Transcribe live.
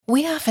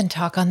We often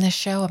talk on this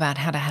show about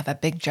how to have a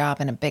big job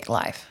and a big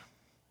life.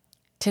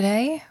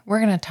 Today,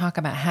 we're going to talk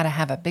about how to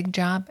have a big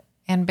job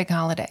and big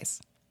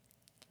holidays.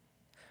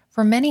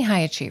 For many high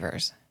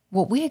achievers,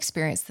 what we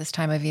experience this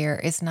time of year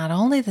is not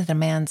only the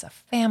demands of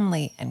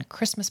family and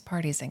Christmas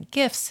parties and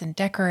gifts and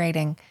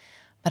decorating,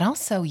 but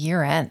also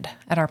year-end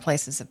at our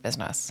places of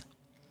business.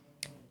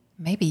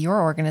 Maybe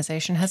your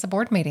organization has a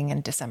board meeting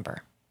in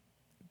December.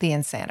 The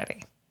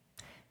insanity.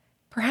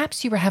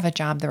 Perhaps you have a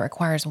job that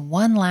requires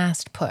one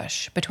last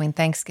push between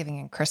Thanksgiving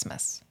and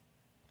Christmas.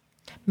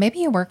 Maybe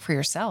you work for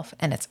yourself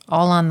and it's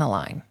all on the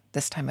line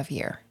this time of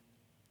year.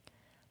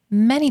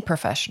 Many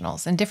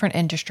professionals in different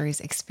industries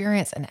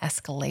experience an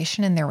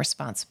escalation in their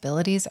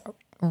responsibilities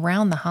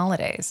around the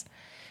holidays,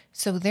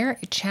 so they're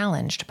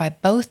challenged by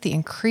both the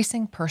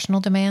increasing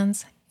personal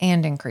demands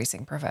and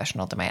increasing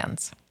professional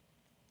demands.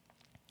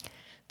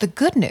 The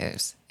good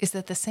news is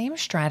that the same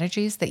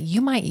strategies that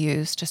you might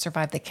use to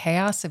survive the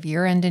chaos of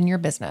year-end in your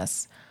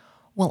business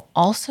will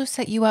also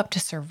set you up to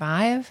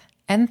survive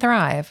and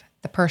thrive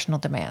the personal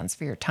demands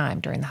for your time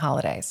during the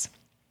holidays.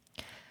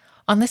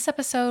 On this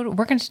episode,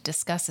 we're going to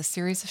discuss a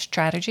series of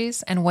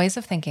strategies and ways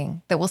of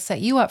thinking that will set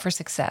you up for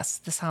success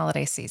this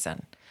holiday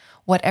season,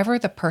 whatever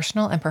the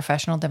personal and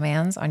professional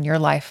demands on your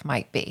life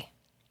might be.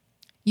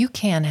 You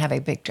can have a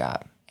big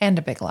job and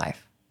a big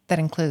life that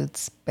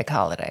includes big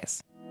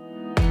holidays.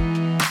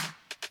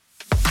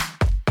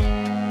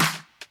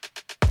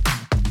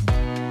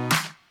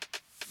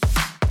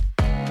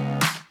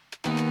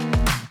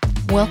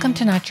 Welcome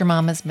to Not Your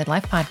Mama's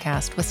Midlife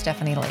Podcast with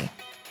Stephanie Lee.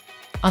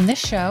 On this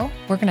show,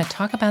 we're going to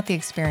talk about the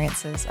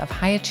experiences of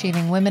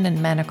high-achieving women and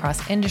men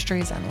across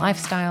industries and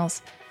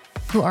lifestyles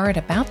who are at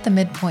about the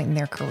midpoint in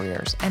their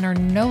careers and are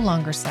no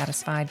longer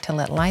satisfied to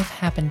let life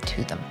happen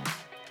to them.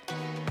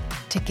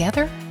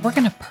 Together, we're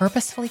going to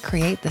purposefully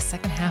create the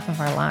second half of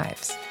our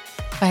lives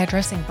by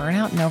addressing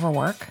burnout and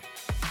overwork,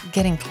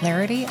 getting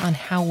clarity on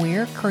how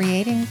we're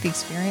creating the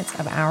experience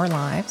of our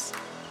lives,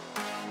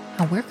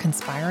 how we're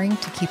conspiring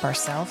to keep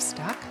ourselves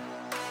stuck,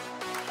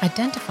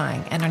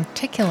 identifying and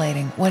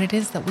articulating what it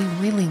is that we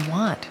really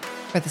want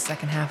for the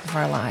second half of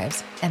our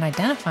lives, and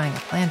identifying a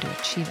plan to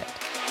achieve it.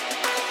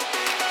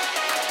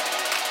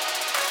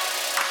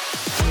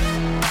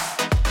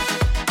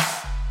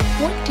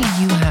 What do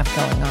you have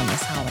going on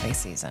this holiday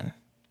season?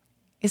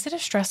 Is it a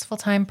stressful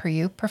time for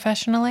you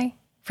professionally,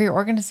 for your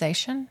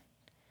organization?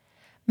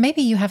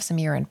 Maybe you have some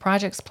year-end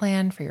projects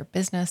planned for your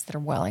business that are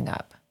welling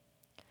up.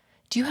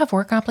 Do you have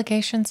work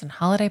obligations and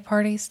holiday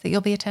parties that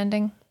you'll be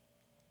attending?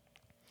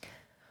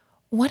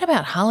 What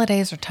about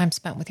holidays or time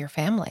spent with your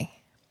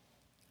family?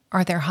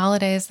 Are there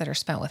holidays that are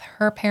spent with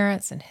her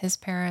parents and his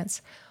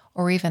parents,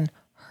 or even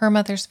her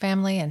mother's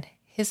family and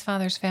his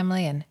father's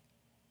family, and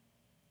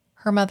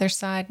her mother's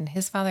side and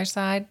his father's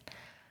side?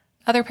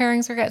 Other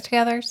pairings or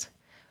get-togethers?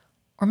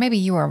 Or maybe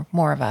you are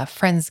more of a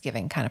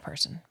Friendsgiving kind of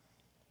person.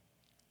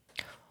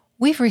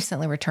 We've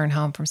recently returned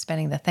home from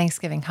spending the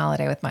Thanksgiving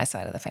holiday with my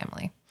side of the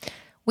family.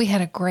 We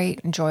had a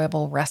great,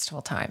 enjoyable,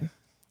 restful time,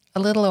 a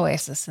little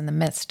oasis in the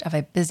midst of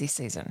a busy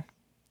season.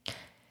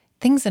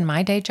 Things in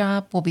my day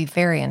job will be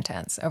very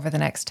intense over the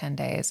next 10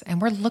 days, and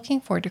we're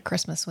looking forward to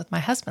Christmas with my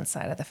husband's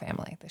side of the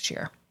family this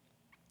year.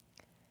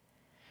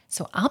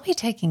 So I'll be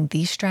taking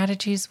these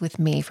strategies with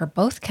me for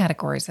both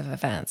categories of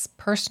events,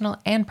 personal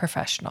and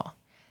professional,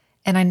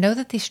 and I know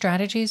that these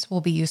strategies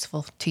will be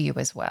useful to you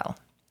as well.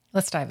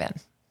 Let's dive in.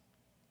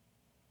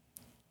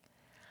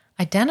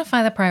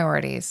 Identify the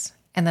priorities,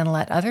 and then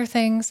let other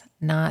things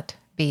not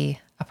be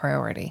a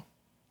priority.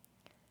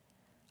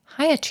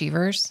 High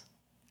achievers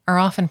are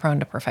often prone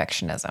to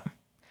perfectionism.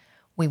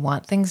 We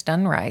want things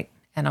done right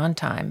and on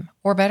time,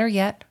 or better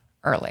yet,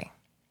 early.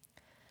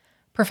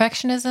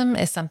 Perfectionism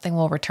is something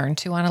we'll return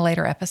to on a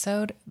later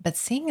episode, but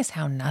seeing as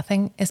how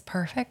nothing is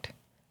perfect,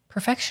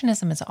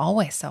 perfectionism is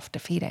always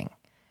self-defeating,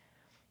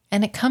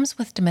 and it comes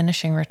with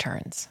diminishing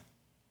returns.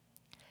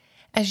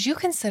 As you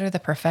consider the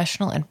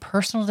professional and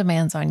personal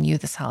demands on you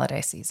this holiday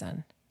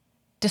season,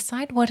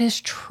 decide what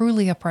is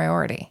truly a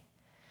priority,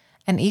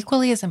 and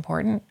equally as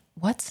important,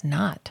 what's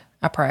not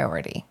a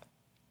priority.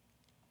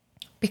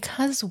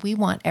 Because we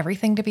want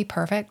everything to be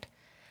perfect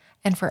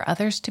and for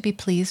others to be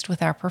pleased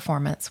with our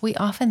performance, we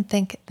often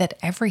think that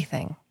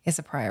everything is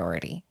a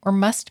priority or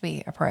must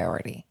be a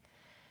priority,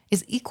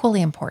 is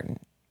equally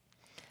important.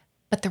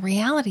 But the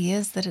reality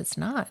is that it's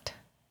not.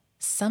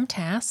 Some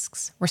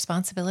tasks,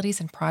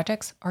 responsibilities, and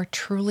projects are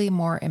truly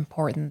more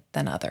important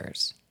than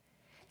others.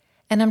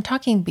 And I'm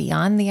talking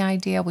beyond the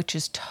idea, which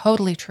is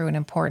totally true and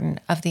important,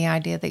 of the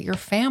idea that your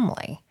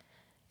family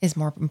is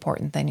more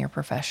important than your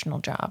professional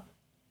job.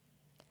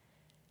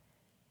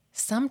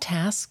 Some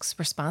tasks,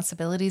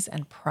 responsibilities,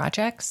 and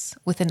projects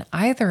within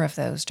either of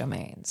those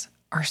domains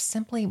are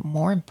simply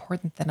more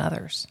important than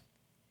others.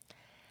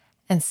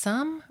 And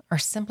some are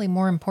simply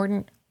more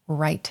important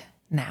right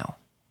now.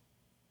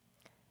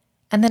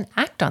 And then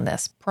act on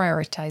this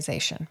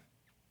prioritization.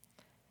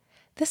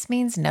 This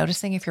means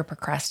noticing if you're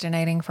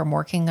procrastinating from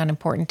working on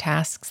important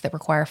tasks that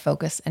require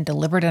focus and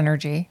deliberate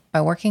energy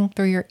by working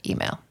through your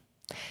email.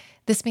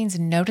 This means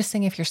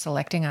noticing if you're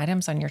selecting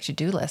items on your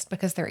to-do list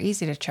because they're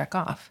easy to check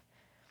off.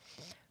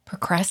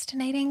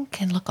 Procrastinating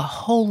can look a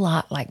whole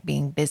lot like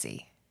being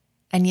busy,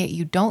 and yet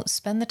you don't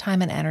spend the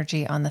time and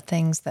energy on the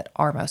things that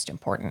are most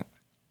important.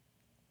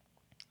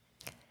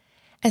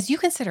 As you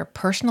consider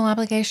personal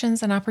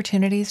obligations and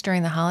opportunities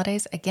during the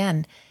holidays,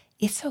 again,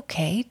 it's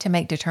okay to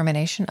make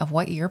determination of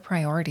what your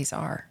priorities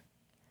are.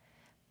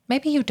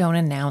 Maybe you don't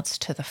announce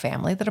to the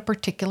family that a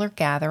particular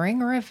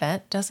gathering or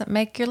event doesn't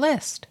make your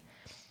list,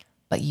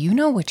 but you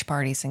know which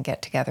parties and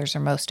get-togethers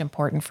are most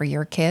important for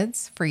your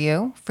kids, for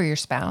you, for your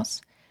spouse,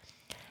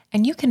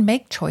 and you can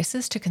make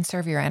choices to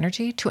conserve your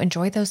energy to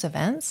enjoy those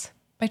events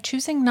by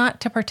choosing not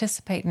to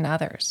participate in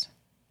others.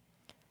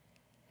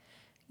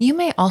 You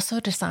may also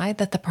decide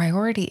that the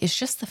priority is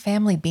just the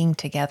family being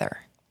together,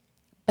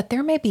 but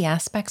there may be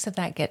aspects of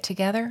that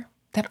get-together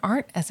that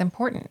aren't as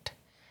important.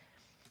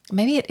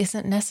 Maybe it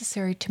isn't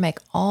necessary to make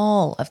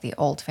all of the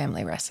old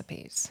family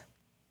recipes.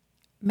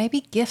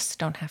 Maybe gifts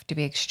don't have to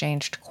be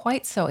exchanged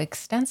quite so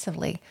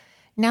extensively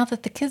now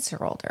that the kids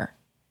are older,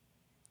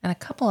 and a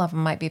couple of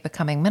them might be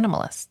becoming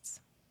minimalists.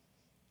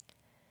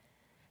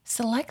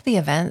 Select the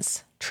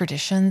events,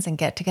 traditions, and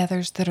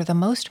get-togethers that are the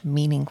most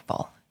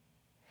meaningful.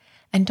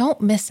 And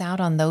don't miss out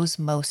on those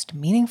most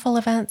meaningful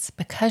events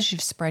because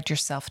you've spread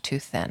yourself too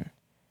thin.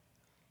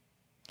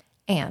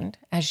 And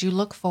as you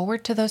look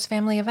forward to those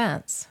family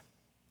events,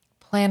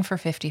 plan for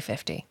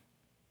 50-50.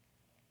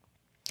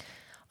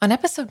 On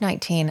episode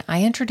 19,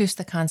 I introduced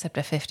the concept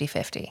of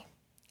 50-50.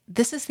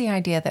 This is the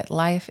idea that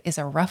life is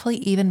a roughly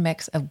even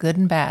mix of good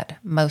and bad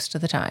most of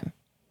the time.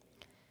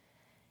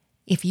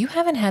 If you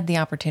haven't had the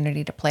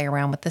opportunity to play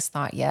around with this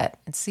thought yet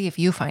and see if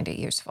you find it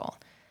useful,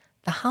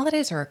 the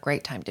holidays are a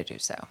great time to do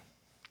so.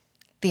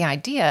 The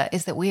idea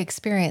is that we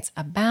experience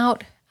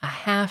about a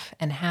half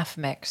and half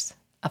mix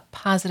of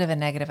positive and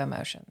negative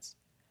emotions,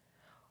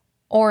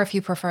 or if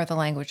you prefer the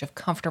language of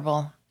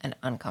comfortable and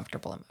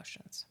uncomfortable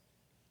emotions.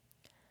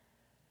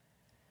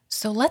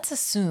 So let's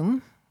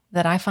assume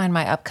that I find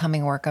my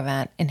upcoming work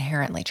event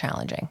inherently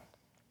challenging.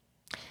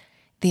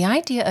 The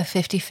idea of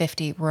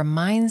 50-50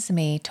 reminds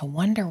me to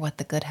wonder what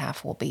the good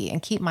half will be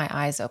and keep my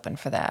eyes open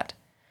for that.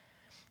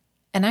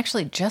 And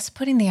actually, just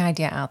putting the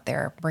idea out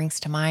there brings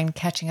to mind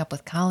catching up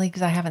with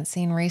colleagues I haven't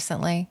seen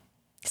recently,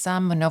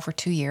 some in over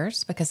 2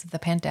 years because of the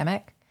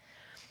pandemic,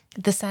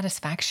 the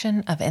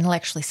satisfaction of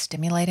intellectually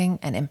stimulating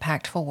and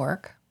impactful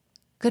work,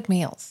 good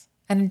meals,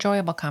 and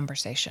enjoyable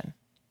conversation.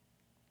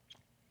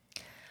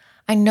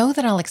 I know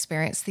that I'll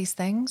experience these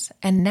things,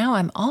 and now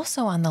I'm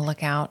also on the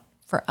lookout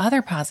for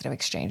other positive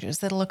exchanges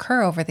that'll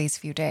occur over these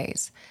few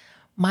days.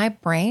 My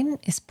brain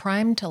is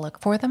primed to look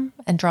for them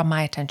and draw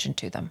my attention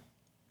to them.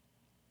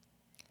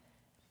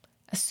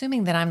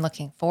 Assuming that I'm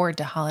looking forward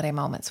to holiday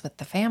moments with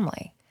the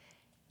family,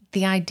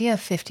 the idea of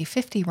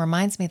 50-50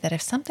 reminds me that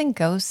if something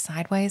goes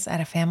sideways at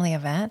a family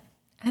event,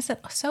 as it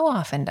so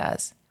often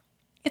does,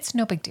 it's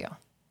no big deal.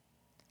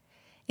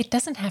 It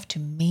doesn't have to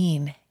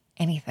mean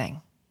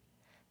anything.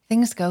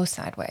 Things go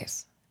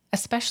sideways,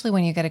 especially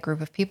when you get a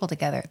group of people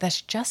together.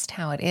 That's just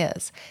how it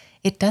is.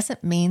 It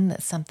doesn't mean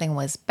that something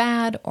was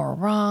bad or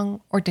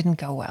wrong or didn't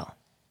go well.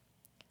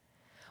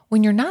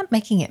 When you're not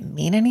making it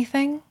mean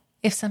anything,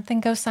 if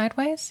something goes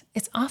sideways,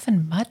 it's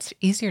often much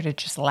easier to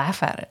just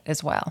laugh at it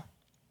as well.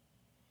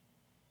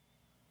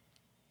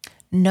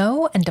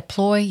 Know and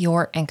deploy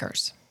your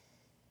anchors.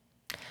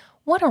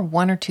 What are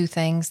one or two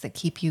things that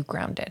keep you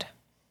grounded?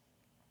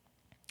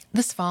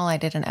 This fall, I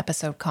did an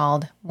episode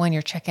called When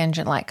Your Check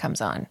Engine Light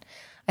Comes On.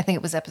 I think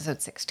it was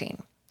episode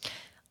 16.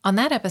 On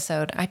that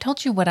episode, I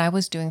told you what I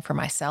was doing for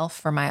myself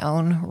for my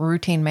own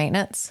routine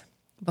maintenance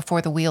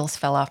before the wheels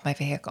fell off my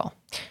vehicle.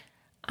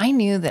 I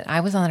knew that I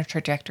was on a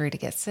trajectory to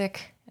get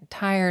sick and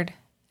tired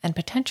and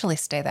potentially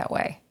stay that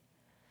way.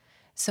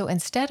 So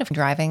instead of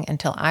driving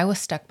until I was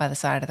stuck by the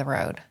side of the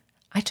road,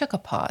 I took a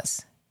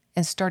pause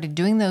and started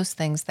doing those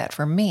things that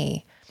for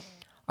me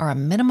are a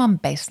minimum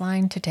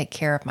baseline to take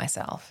care of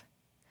myself.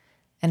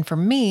 And for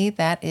me,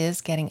 that is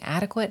getting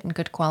adequate and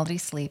good quality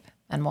sleep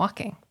and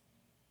walking.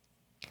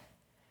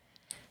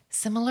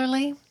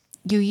 Similarly,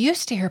 you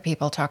used to hear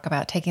people talk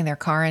about taking their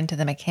car into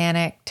the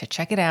mechanic to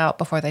check it out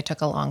before they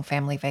took a long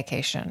family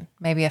vacation,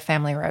 maybe a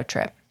family road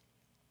trip.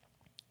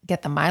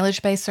 Get the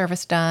mileage-based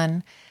service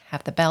done,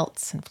 have the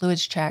belts and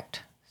fluids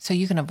checked so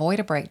you can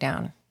avoid a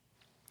breakdown.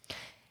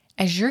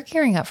 As you're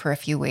gearing up for a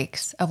few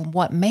weeks of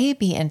what may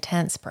be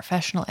intense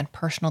professional and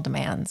personal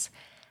demands,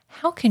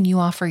 how can you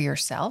offer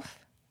yourself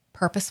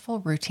purposeful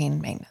routine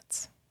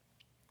maintenance?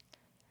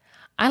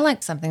 I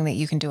like something that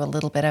you can do a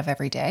little bit of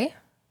every day,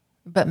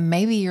 but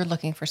maybe you're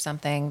looking for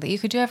something that you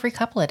could do every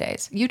couple of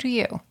days. You do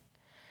you.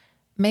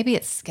 Maybe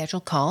it's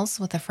scheduled calls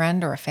with a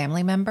friend or a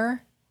family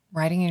member,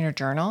 writing in your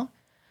journal.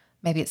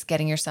 Maybe it's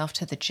getting yourself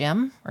to the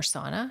gym or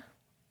sauna,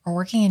 or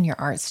working in your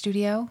art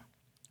studio,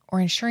 or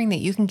ensuring that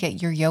you can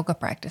get your yoga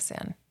practice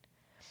in.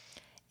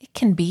 It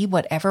can be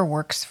whatever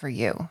works for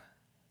you,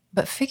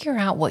 but figure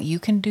out what you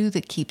can do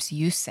that keeps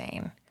you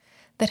sane,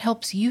 that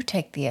helps you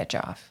take the edge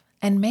off,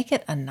 and make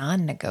it a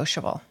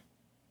non-negotiable.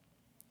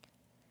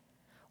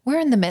 We're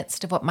in the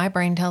midst of what my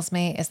brain tells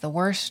me is the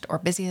worst or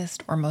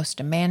busiest or most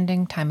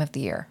demanding time of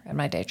the year at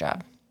my day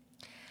job.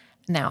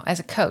 Now, as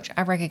a coach,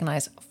 I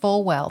recognize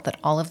full well that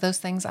all of those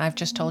things I've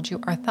just told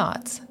you are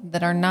thoughts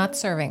that are not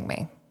serving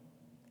me,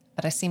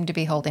 but I seem to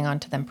be holding on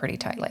to them pretty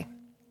tightly.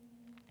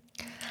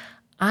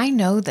 I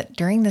know that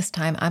during this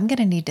time, I'm going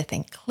to need to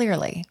think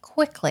clearly,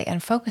 quickly,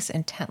 and focus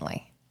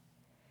intently.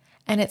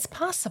 And it's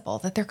possible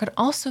that there could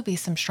also be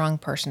some strong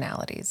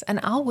personalities,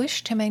 and I'll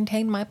wish to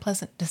maintain my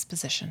pleasant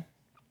disposition.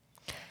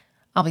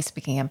 I'll be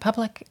speaking in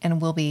public and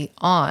will be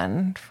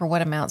on for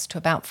what amounts to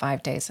about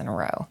 5 days in a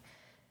row.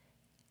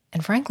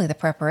 And frankly, the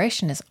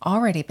preparation is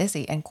already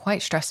busy and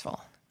quite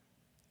stressful.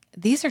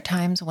 These are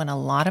times when a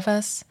lot of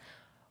us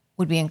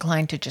would be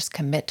inclined to just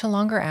commit to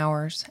longer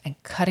hours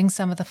and cutting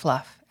some of the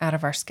fluff out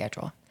of our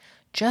schedule.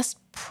 Just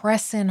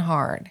press in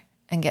hard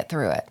and get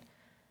through it.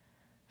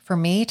 For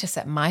me to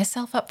set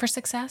myself up for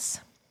success,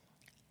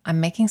 I'm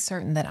making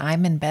certain that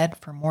I'm in bed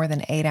for more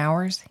than 8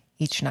 hours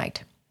each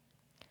night.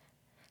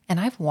 And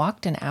I've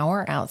walked an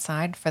hour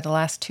outside for the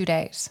last 2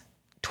 days,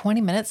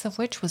 20 minutes of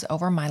which was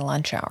over my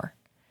lunch hour.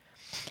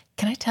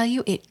 Can I tell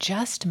you, it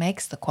just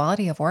makes the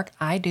quality of work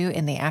I do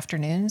in the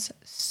afternoons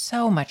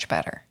so much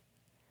better.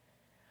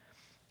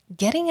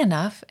 Getting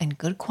enough and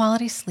good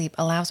quality sleep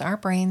allows our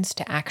brains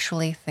to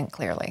actually think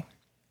clearly.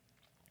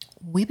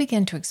 We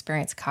begin to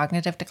experience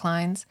cognitive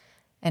declines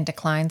and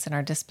declines in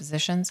our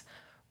dispositions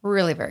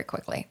really very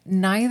quickly,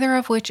 neither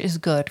of which is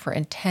good for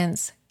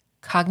intense,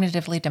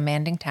 cognitively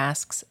demanding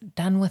tasks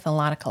done with a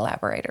lot of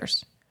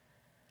collaborators.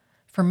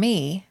 For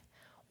me,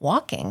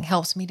 walking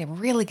helps me to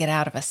really get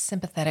out of a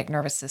sympathetic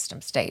nervous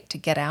system state, to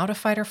get out of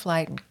fight or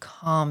flight and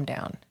calm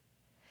down.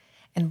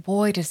 And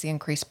boy, does the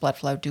increased blood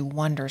flow do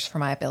wonders for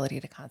my ability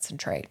to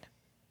concentrate.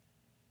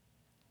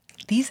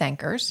 These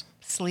anchors,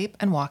 sleep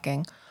and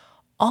walking,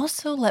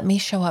 also let me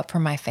show up for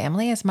my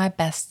family as my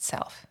best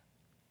self.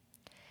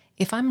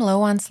 If I'm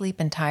low on sleep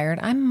and tired,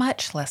 I'm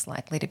much less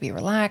likely to be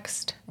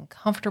relaxed and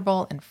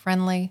comfortable and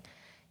friendly.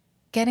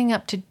 Getting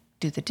up to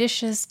do the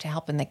dishes, to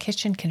help in the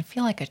kitchen can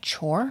feel like a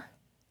chore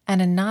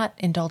and a not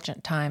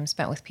indulgent time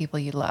spent with people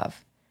you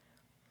love.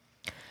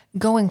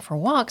 Going for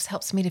walks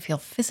helps me to feel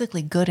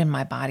physically good in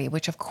my body,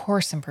 which of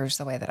course improves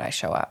the way that I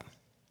show up.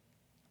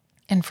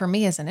 And for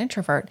me as an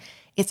introvert,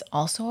 it's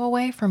also a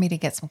way for me to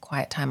get some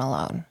quiet time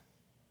alone.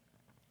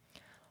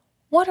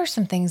 What are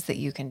some things that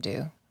you can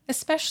do,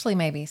 especially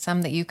maybe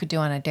some that you could do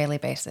on a daily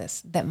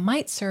basis, that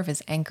might serve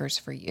as anchors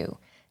for you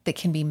that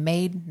can be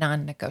made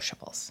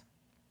non-negotiables?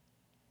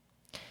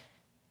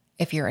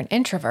 If you're an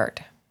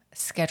introvert,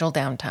 schedule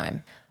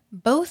downtime.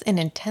 Both in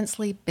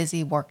intensely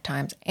busy work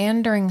times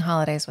and during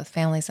holidays with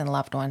families and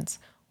loved ones,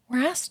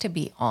 we're asked to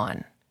be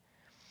on.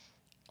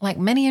 Like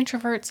many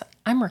introverts,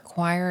 I'm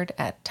required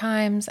at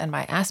times and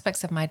by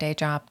aspects of my day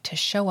job to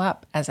show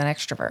up as an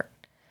extrovert.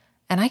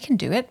 And I can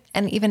do it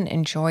and even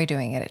enjoy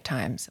doing it at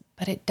times,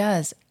 but it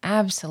does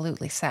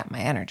absolutely sap my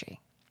energy.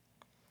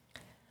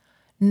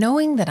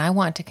 Knowing that I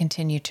want to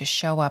continue to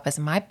show up as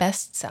my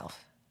best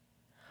self,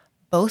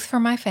 both for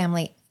my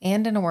family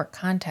and in a work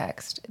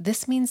context,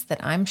 this means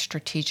that I'm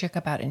strategic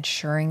about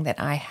ensuring that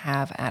I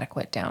have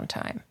adequate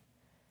downtime.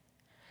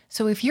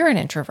 So if you're an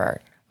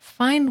introvert,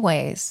 find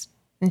ways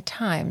and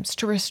times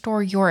to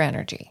restore your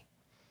energy.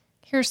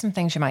 Here are some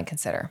things you might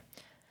consider.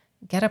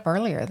 Get up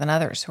earlier than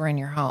others who are in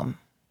your home.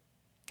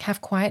 Have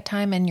quiet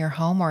time in your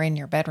home or in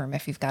your bedroom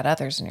if you've got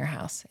others in your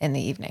house in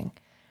the evening.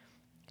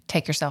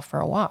 Take yourself for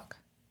a walk.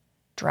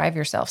 Drive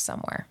yourself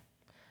somewhere.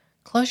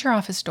 Close your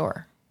office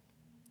door.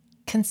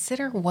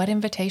 Consider what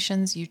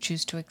invitations you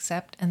choose to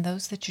accept and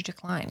those that you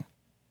decline.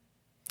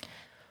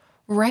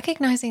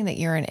 Recognizing that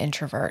you're an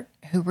introvert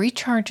who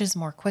recharges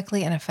more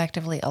quickly and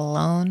effectively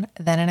alone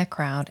than in a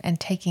crowd, and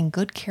taking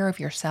good care of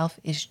yourself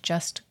is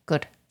just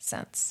good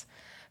sense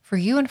for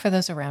you and for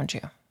those around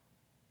you.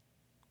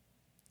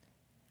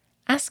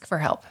 Ask for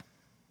help.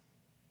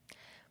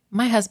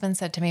 My husband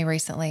said to me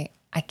recently,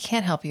 "I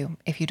can't help you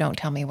if you don't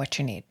tell me what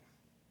you need."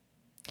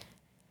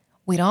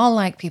 We'd all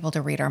like people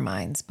to read our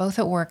minds, both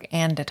at work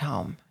and at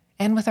home,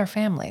 and with our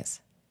families,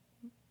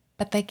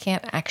 but they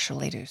can't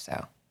actually do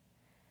so.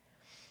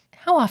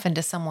 How often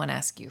does someone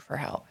ask you for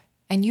help,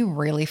 and you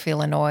really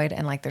feel annoyed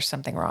and like there's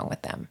something wrong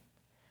with them?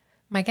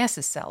 My guess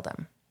is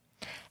seldom.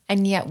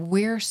 And yet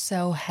we're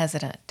so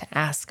hesitant to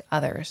ask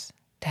others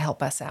to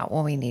help us out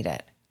when we need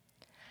it.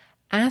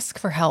 Ask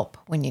for help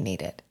when you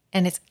need it,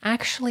 and it's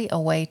actually a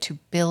way to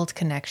build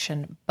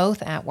connection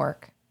both at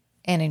work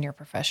and in your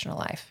professional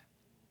life.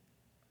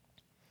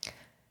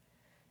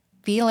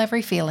 Feel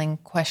every feeling,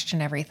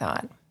 question every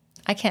thought.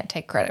 I can't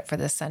take credit for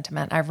this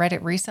sentiment. I read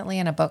it recently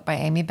in a book by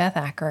Amy Beth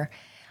Acker.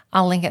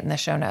 I'll link it in the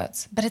show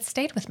notes, but it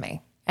stayed with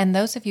me. And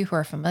those of you who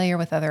are familiar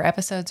with other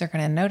episodes are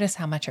going to notice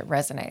how much it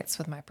resonates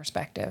with my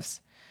perspectives.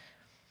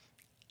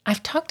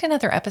 I've talked in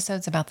other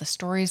episodes about the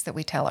stories that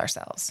we tell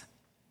ourselves.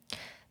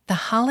 The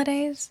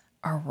holidays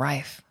are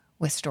rife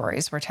with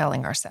stories we're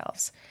telling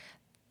ourselves.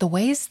 The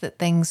ways that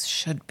things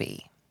should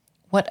be,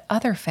 what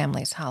other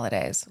families'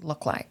 holidays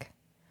look like,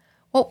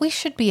 what we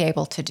should be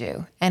able to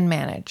do and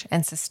manage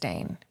and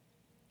sustain,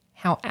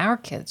 how our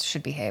kids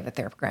should behave at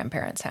their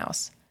grandparents'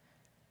 house.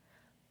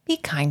 Be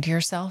kind to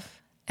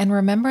yourself and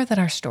remember that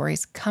our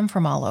stories come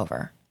from all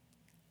over.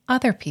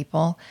 Other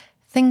people,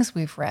 things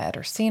we've read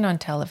or seen on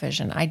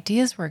television,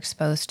 ideas we're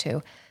exposed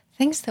to,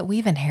 things that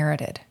we've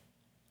inherited.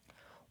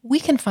 We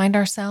can find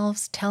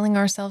ourselves telling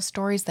ourselves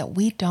stories that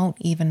we don't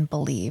even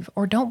believe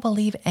or don't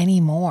believe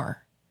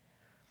anymore.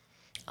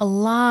 A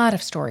lot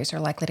of stories are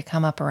likely to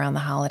come up around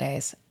the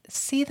holidays.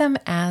 See them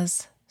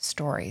as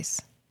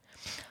stories.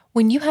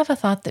 When you have a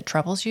thought that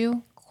troubles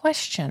you,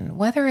 question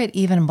whether it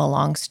even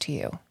belongs to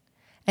you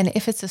and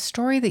if it's a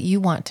story that you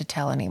want to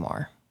tell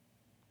anymore.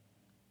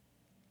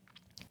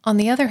 On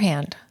the other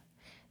hand,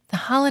 the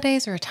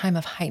holidays are a time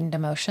of heightened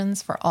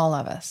emotions for all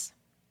of us.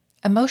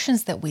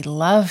 Emotions that we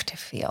love to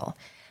feel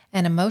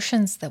and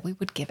emotions that we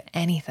would give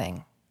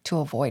anything to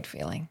avoid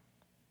feeling.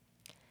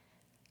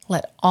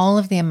 Let all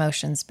of the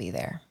emotions be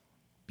there.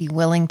 Be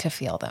willing to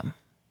feel them.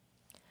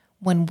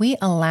 When we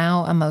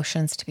allow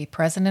emotions to be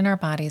present in our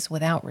bodies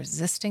without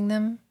resisting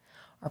them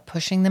or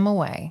pushing them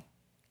away,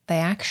 they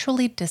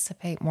actually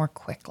dissipate more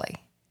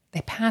quickly.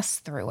 They pass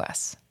through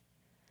us.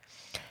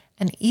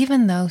 And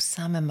even though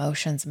some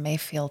emotions may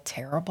feel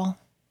terrible,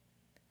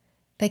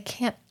 they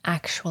can't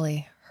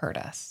actually hurt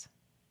us.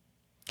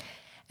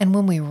 And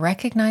when we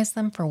recognize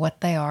them for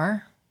what they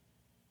are,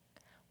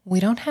 we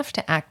don't have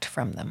to act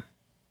from them.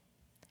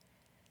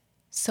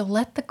 So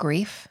let the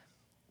grief,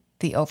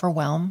 the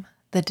overwhelm,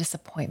 the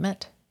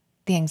disappointment,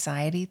 the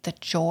anxiety, the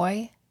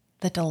joy,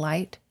 the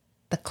delight,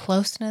 the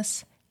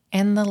closeness,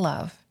 and the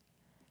love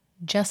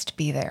just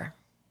be there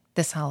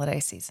this holiday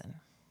season.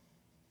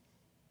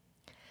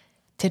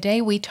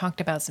 Today, we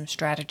talked about some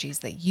strategies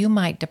that you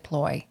might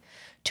deploy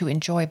to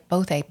enjoy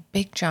both a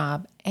big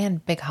job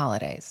and big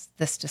holidays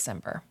this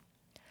December.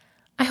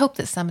 I hope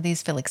that some of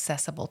these feel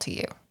accessible to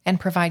you and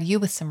provide you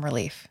with some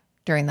relief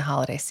during the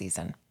holiday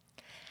season.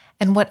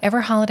 And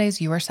whatever holidays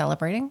you are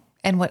celebrating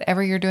and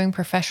whatever you're doing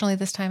professionally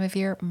this time of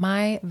year,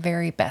 my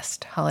very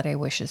best holiday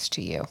wishes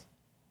to you.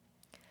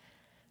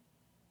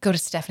 Go to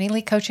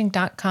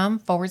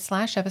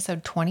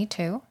stephanieleecoaching.com/episode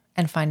 22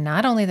 and find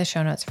not only the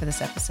show notes for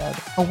this episode,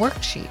 a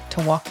worksheet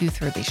to walk you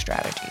through these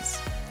strategies.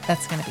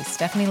 That's going to be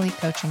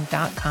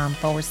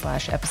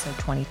stephanieleecoaching.com/episode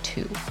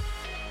 22.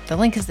 The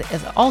link is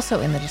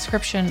also in the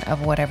description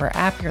of whatever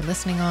app you're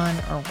listening on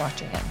or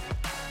watching in.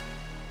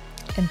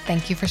 And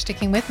thank you for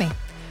sticking with me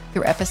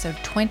through episode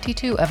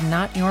 22 of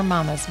Not Your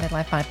Mama's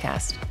Midlife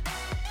Podcast.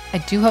 I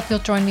do hope you'll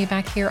join me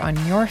back here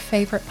on your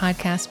favorite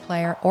podcast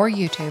player or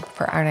YouTube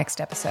for our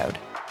next episode.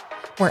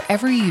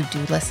 Wherever you do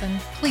listen,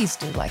 please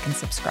do like and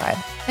subscribe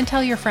and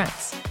tell your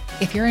friends.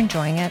 If you're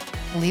enjoying it,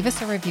 leave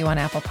us a review on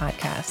Apple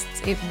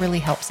Podcasts. It really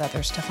helps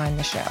others to find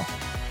the show.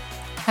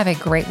 Have a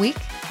great week,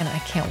 and I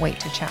can't wait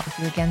to chat with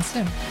you again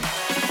soon.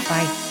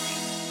 Bye.